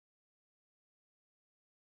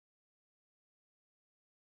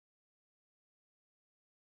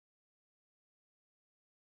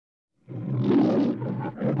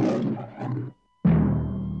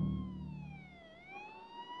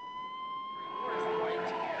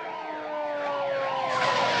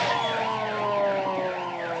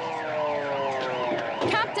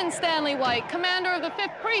Captain Stanley White, commander of the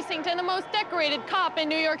 5th Precinct and the most decorated cop in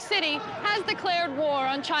New York City, has declared war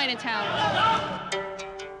on Chinatown.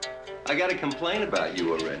 I got a complaint about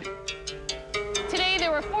you already. Today,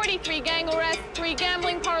 there were 43 gang arrests, 3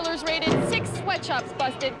 gambling parlors raided, 6 sweatshops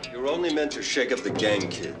busted. You're only meant to shake up the gang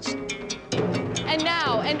kids. And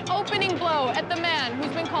now, an opening blow at the man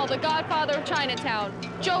who's been called the godfather of Chinatown,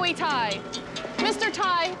 Joey Tai. Mr.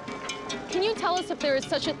 Tai, can you tell us if there is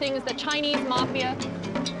such a thing as the Chinese mafia?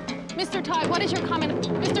 Mr. Tai, what is your comment?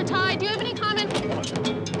 Mr. Tai, do you have any comment?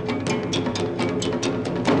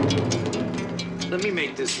 Let me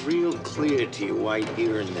make this real clear to you, White,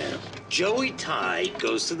 here and now. Joey Tai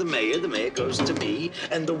goes to the mayor goes to me,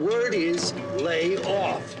 and the word is lay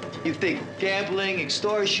off. You think gambling,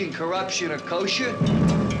 extortion, corruption are kosher?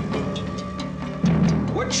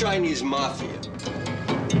 What Chinese mafia?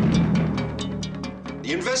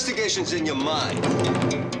 The investigation's in your mind.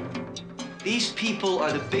 These people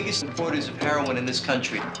are the biggest importers of heroin in this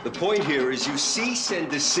country. The point here is you cease and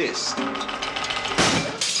desist.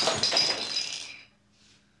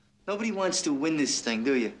 Nobody wants to win this thing,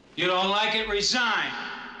 do you? You don't like it, resign.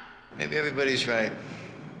 Maybe everybody's right.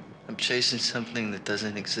 I'm chasing something that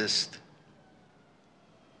doesn't exist.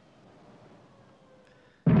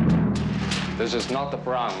 This is not the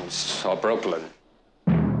Bronx or Brooklyn.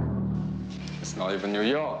 It's not even New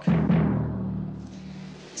York.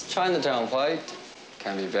 It's Chinatown, White. It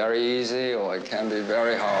can be very easy or it can be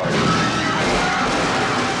very hard.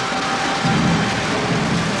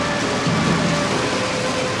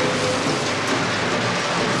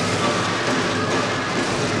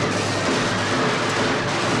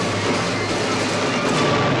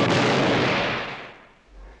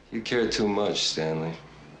 You care too much, Stanley.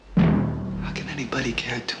 How can anybody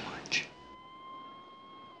care too much?